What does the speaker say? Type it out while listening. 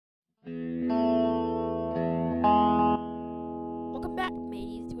Welcome back,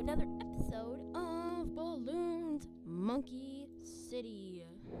 mateys, to another episode of Bloons Monkey City.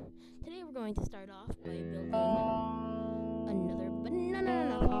 Today we're going to start off by building another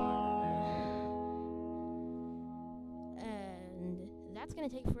banana farm. And that's going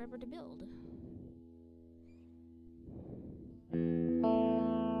to take forever to build. And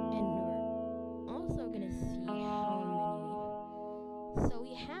we're also going to see how many. So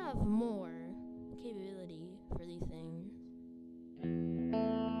we have more capability for these things.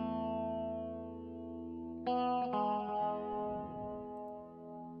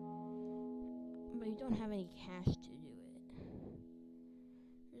 But you don't have any cash to do it.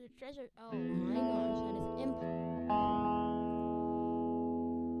 There's a treasure. Oh my gosh, that is impossible.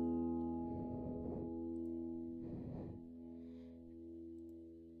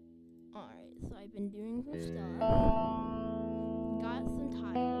 Alright, so I've been doing some stuff. Got some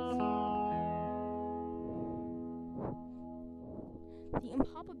tiles. The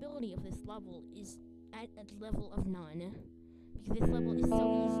improbability of this level is at a level of none. Because this level is so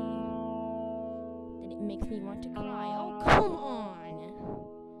easy that it makes me want to cry. Oh, come on!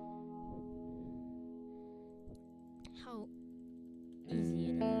 How easy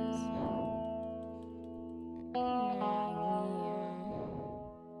it is.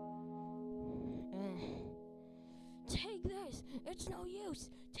 Take this! It's no use!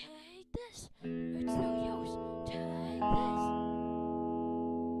 Take this! It's no use! Take this!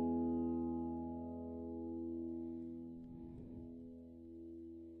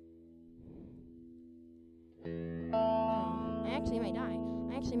 I actually might die.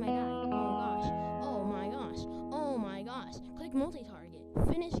 Oh gosh. Oh my gosh. Oh my gosh. Click multi-target.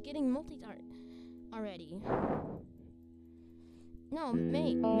 Finish getting multi-target already. No,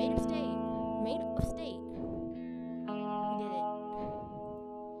 mate of state. Mate of state. We did it.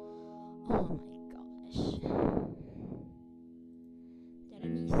 Oh my gosh. That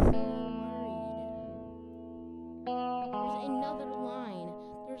made me so worried. There's another line.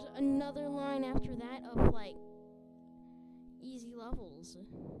 There's another line after that of like easy levels.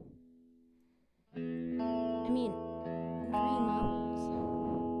 I mean, green levels.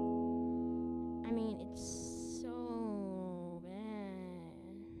 I mean, it's so bad.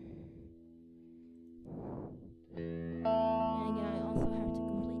 And again, I also have to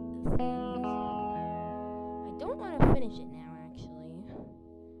complete the things. I don't want to finish it now, actually.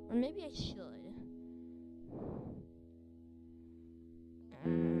 Or maybe I should.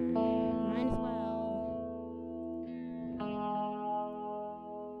 Might as well.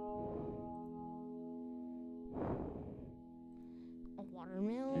 A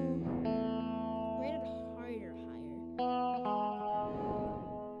watermill. Rated hard or higher.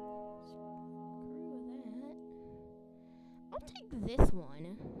 Screw that. I'll take this one.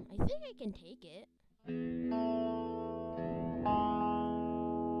 I think I can take it.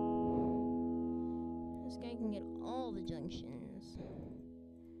 This guy can get all the junctions.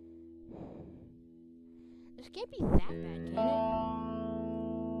 This can't be that bad, can it?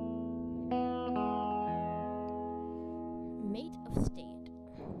 Mate of state.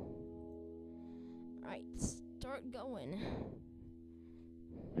 Alright, start going.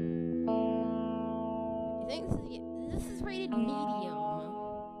 I think this is rated medium.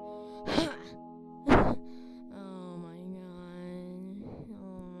 Oh my god. Oh my god. This is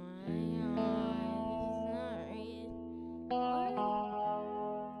not rated hard.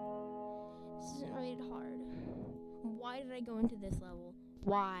 This isn't rated hard. Why did I go into this level?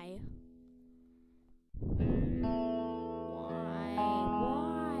 Why? Why?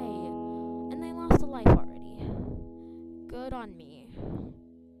 And I lost a life already. Good on me.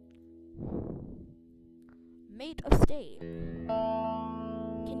 Mate of state.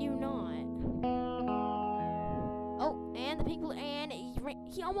 Can you not? Oh, and the pink balloon, and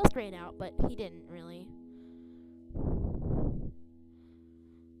he almost ran out, but he didn't really.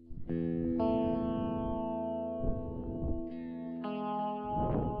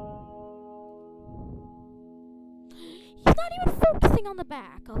 He's not even focusing on the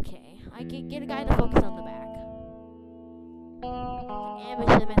back. Okay, I can get a guy to focus on the back.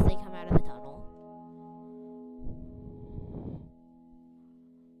 Ambush them as they come out of the tunnel.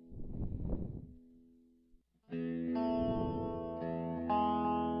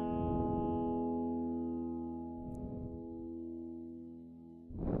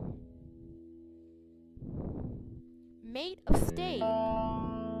 Mate of state.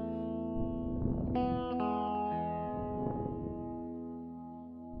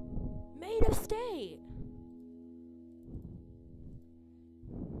 Mate of state.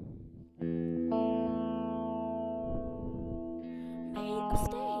 Mate of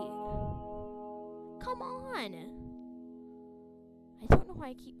state. come on. I don't know why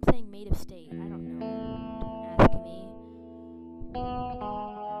I keep saying made of state. I don't know. Don't ask me.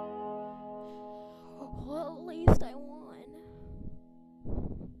 Well, at least I won.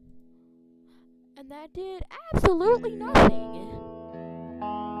 And that did absolutely nothing.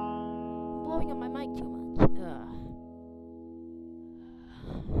 I'm blowing up my mic too much.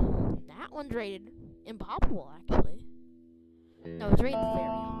 That one's rated impossible, actually. No, it's rated very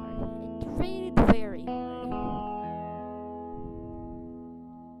hard. It's rated very hard.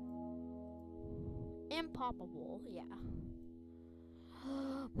 Impossible, yeah.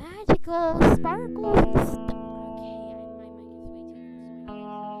 Magical sparkles and stuff. Okay, my mic is way too close to my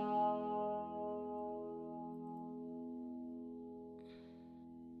face.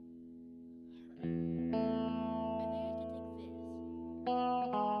 I think I can take this. Alright,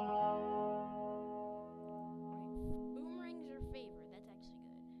 boomerang's your favorite. That's actually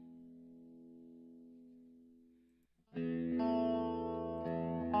good. 5 minutes to do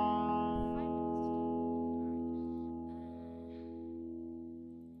this. Alright.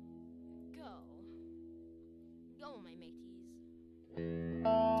 Go, my mateys. This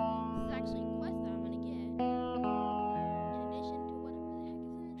is actually a quest that I'm gonna get. In addition to whatever the heck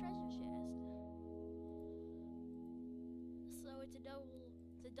is in the treasure chest. So it's a double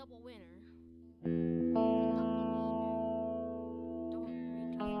winner. Don't read too far into that. Please don't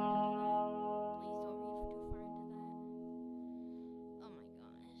read too far into that. Oh my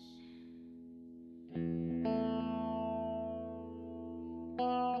gosh.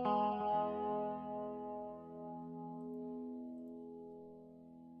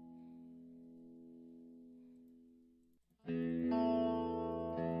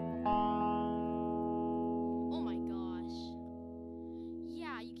 Oh my gosh.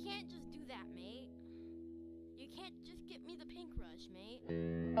 Yeah, you can't just do that, mate. You can't just get me the pink rush, mate.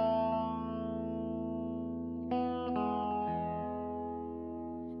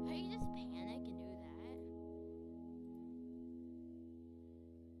 How you just panic and do that?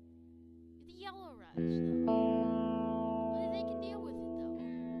 The yellow rush, though. Well, they can deal with it, though.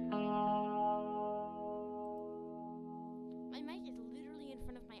 My mic is literally in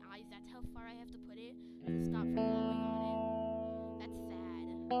front of my eyes. That's how far I have to put it to stop from blowing on it. That's sad.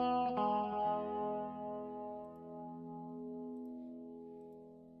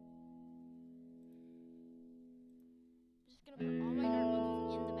 I'm just gonna put all my dart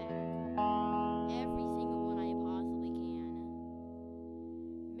monkeys in the bag. Every single one I possibly can.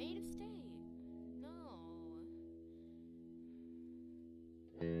 Made of state. No.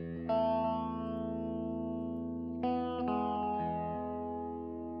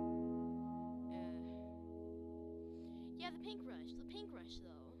 Yeah, the pink rush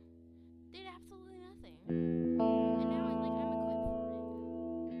though, did absolutely nothing. And now I'm equipped for it.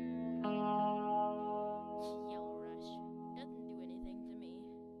 Yellow rush doesn't do anything to me.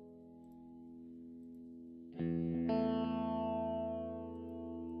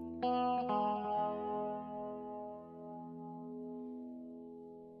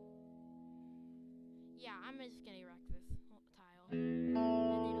 Yeah, I'm just gonna wreck this tile. And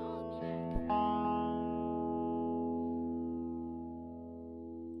then I'll be back.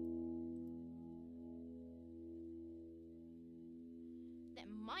 That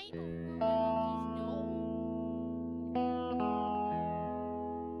might overwhelm my monkeys. No.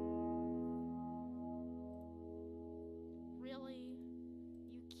 Really?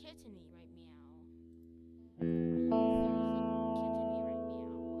 You kidding me right meow? Are you seriously kidding me right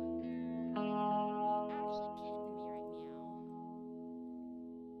meow? Are you actually kidding me right meow?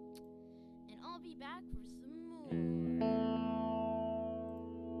 And I'll be back for some more.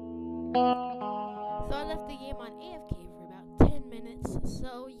 So I left the game on AFK for about 10 minutes.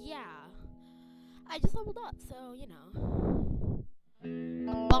 So yeah, I just leveled up. So you know, a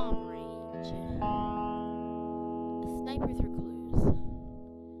bomb range, a sniper through clues,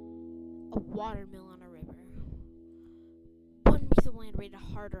 a watermill on a river, one piece of land rated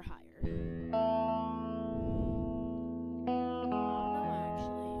hard or higher. I don't know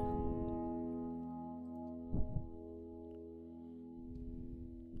actually.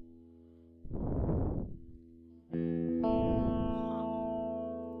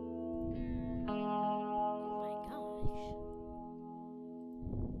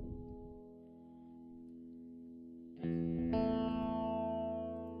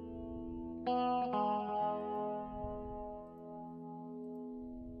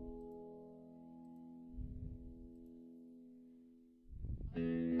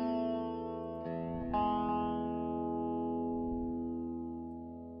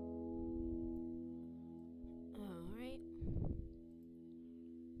 Alright.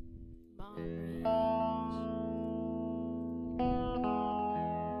 Bomb range.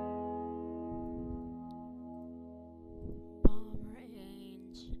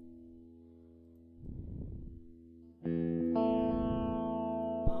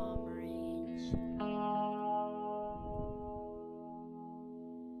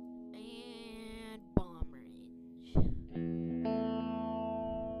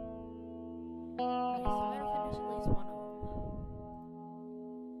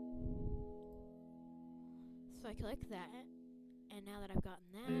 I click that, and now that I've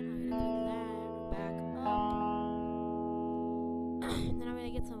gotten that, I'm gonna click that, back up, and then I'm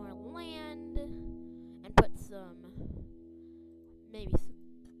gonna get some more land, and put some, maybe some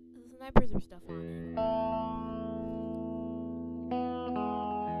snipers or stuff on it.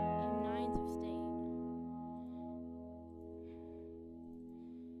 M9s have stayed.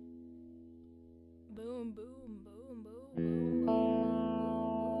 Boom, boom, boom, boom, boom, boom, boom, boom, boom.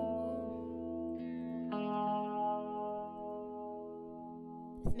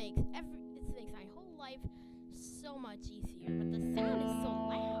 This makes my whole life so much easier, but the sound is so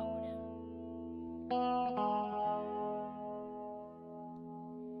loud.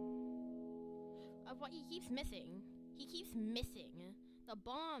 What he keeps missing. He keeps missing. The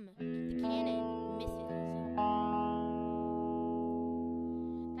bomb, the cannon misses.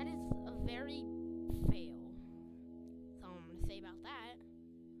 That is a very fail. That's all I'm gonna say about that.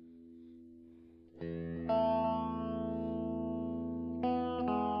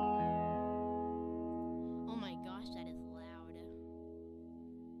 Oh my gosh, that is loud.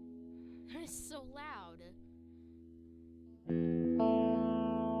 That is so loud.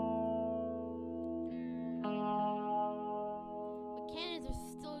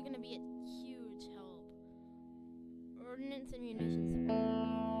 Be a huge help. Ordnance and munitions support.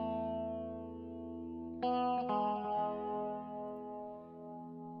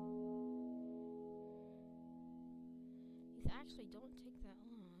 These actually don't take that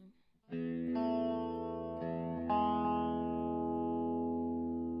long.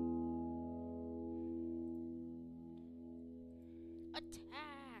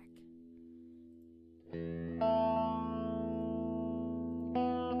 Attack!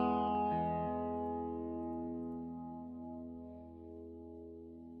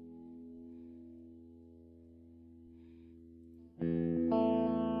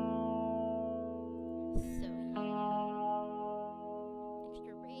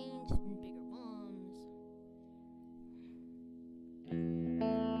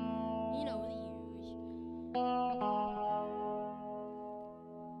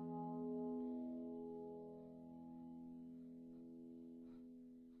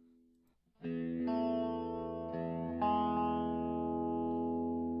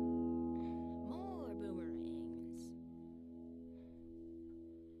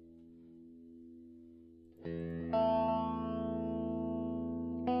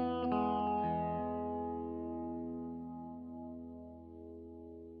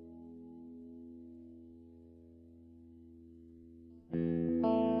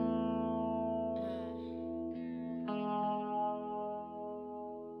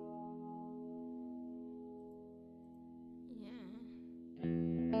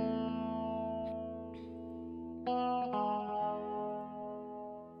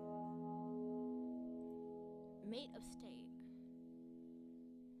 Mate of state.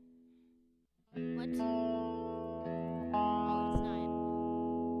 What?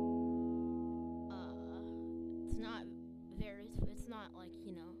 Oh, it's not. It's not very. It's not like,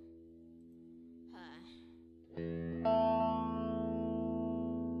 you know.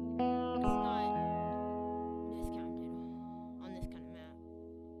 It's not discounted on this kind of map.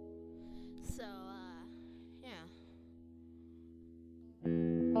 So, yeah. The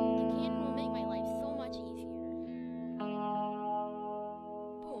cannon will make my life so much easier.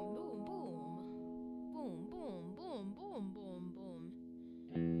 Boom, boom, boom. Boom, boom, boom, boom, boom, boom.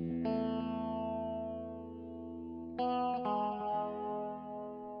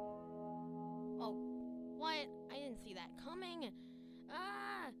 Oh, what? I didn't see that coming.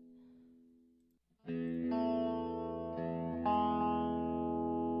 Ah!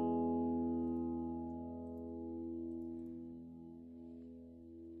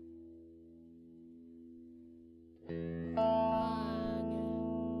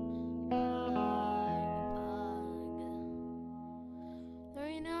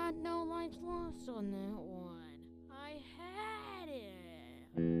 No lives lost on that one. I had it.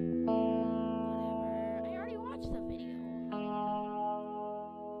 Whatever. I already watched the video. Okay,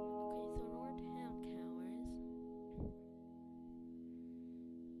 so North Town Towers.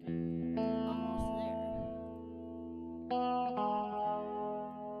 Almost there.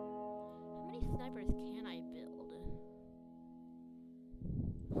 How many snipers can I build?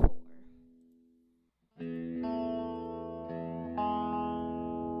 4.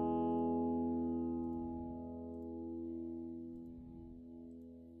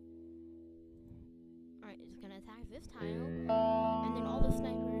 It's gonna attack this tile, and then all the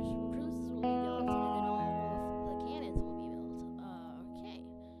snipers, recruits will be built, and then all of the cannons will be built. Okay.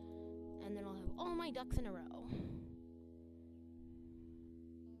 And then I'll have all my ducks in a row.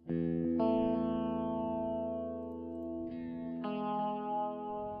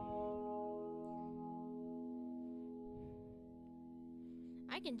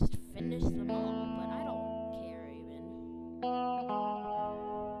 can just finish them all, but I don't care even.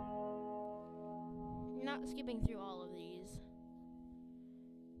 I'm not skipping through all of these.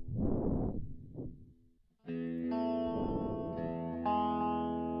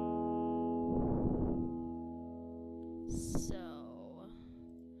 So,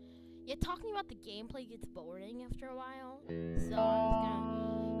 yeah, talking about the gameplay gets boring after a while. So I'm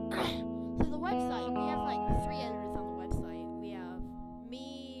just gonna. So the website, we have like 3 editors on the website. We have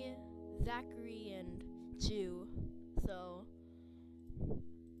me, Zachary, and Chew. So,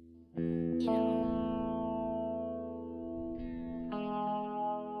 you know.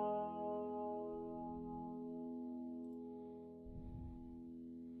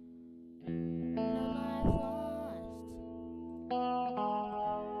 No life lost.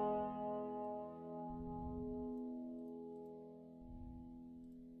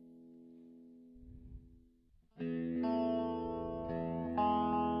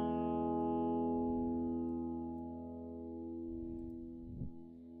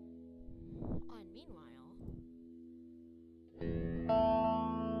 And meanwhile,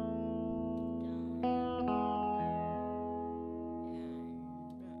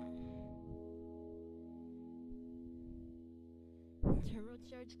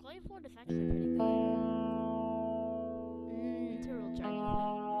 turbocharged clay fort is actually pretty good. Turbocharged isn't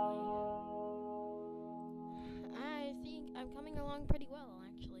really. I think I'm coming along pretty well,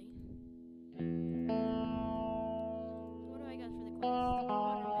 actually. What do I got for the quest?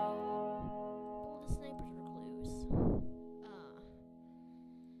 Watermill. Build a sniper's recluse.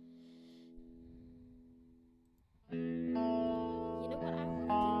 You know what I want to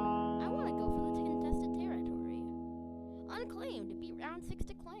do? I want to go for the contested territory. Unclaimed. Beat round 6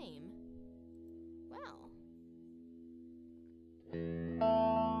 to claim. Wow.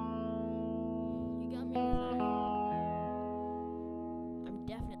 You got me with that. I'm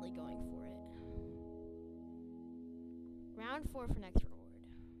definitely going for it. Round 4 for next reward.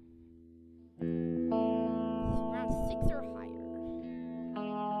 Round 6 or higher.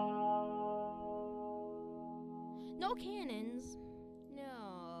 No cannons. No.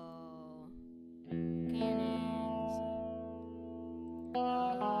 Cannons.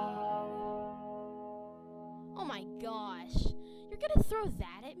 Oh my gosh. You're gonna throw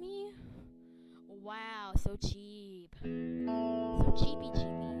that at me? Wow, so cheap. So cheapy.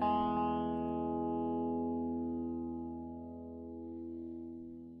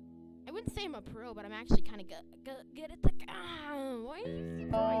 I wouldn't say I'm a pro, but I'm actually kind of good at the... why do you keep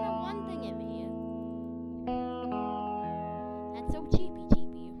throwing that one thing at me? That's so cheapy.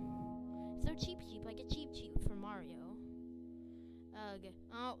 So cheap, like a cheap from Mario. Ugh.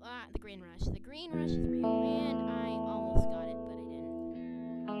 Oh, the green rush. The green rush is real, and I almost got it, but I didn't.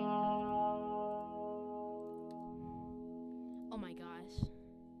 Oh my gosh.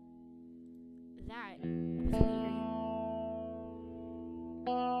 That was weird. I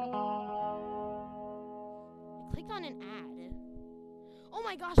clicked on an ad. Oh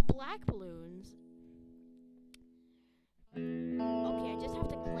my gosh, black balloons. Okay, I just have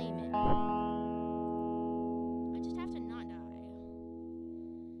to claim it. I just have to not die.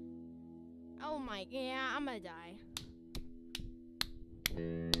 Oh my, yeah, I'm gonna die.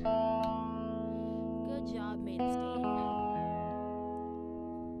 Good job, made a stain.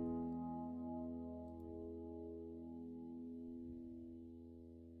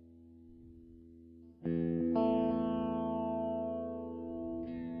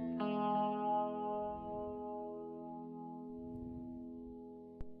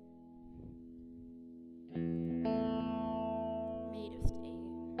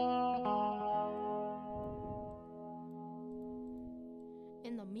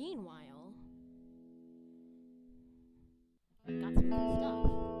 In the meanwhile, got some cool stuff.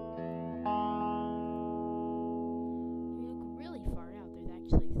 You look really far out. There's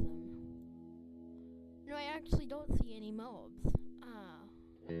actually some. No, I actually don't see any mobs.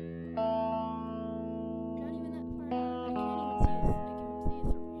 Not even that far out. I can't even see I can see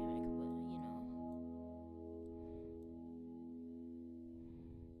a ceramic, but you know.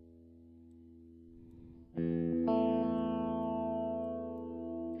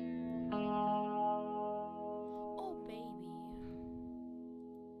 Oh, baby.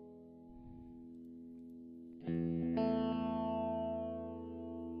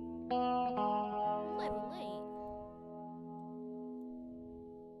 Level 8.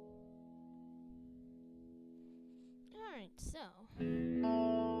 Alright, so.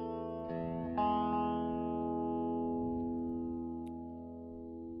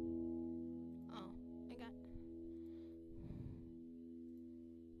 Oh, I got.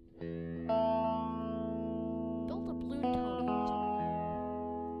 Built a balloon totem generator.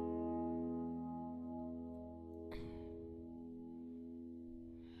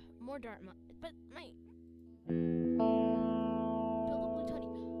 More dart but my build a blue tony.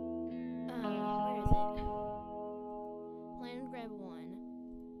 Where is it? Land and grab one.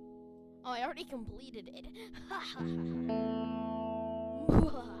 Oh, I already completed it.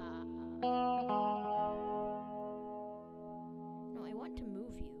 No, I want to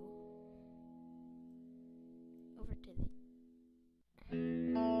move you over to the.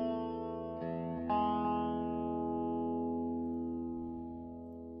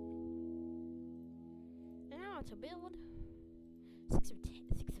 And now to build 6 of 10.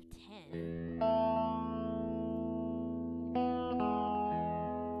 6 of 10.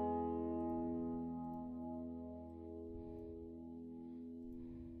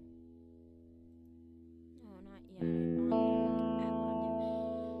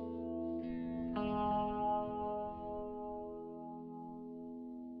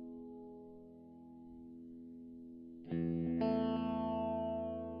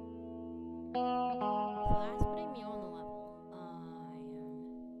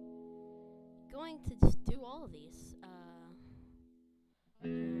 To just do all of these.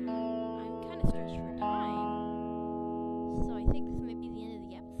 I'm kind of stretched for time, so I think this might be the end of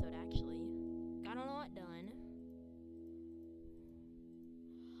the episode, actually. Got a lot done.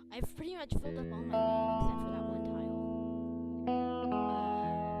 I've pretty much filled up all my land except for that one tile.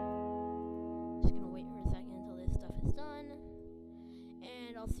 Just gonna wait for a second until this stuff is done.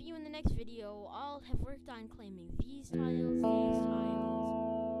 And I'll see you in the next video. I'll have worked on claiming these tiles,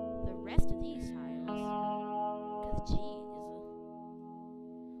 the rest of these tiles. Cause jeez.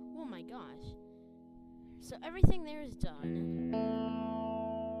 Oh my gosh. So everything there is done.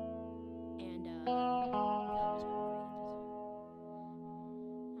 And village upgrades.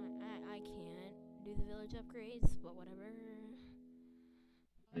 I can't do the village upgrades, but whatever.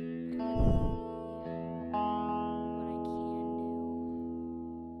 Let's see what I can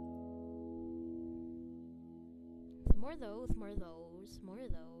do. More of those, more of those, more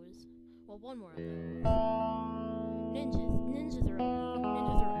of those. Well, one more of those. Ninjas are OP. Ninjas are OP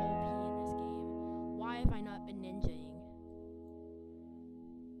in this game. Why have I not been ninjaing?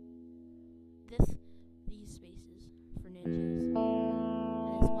 This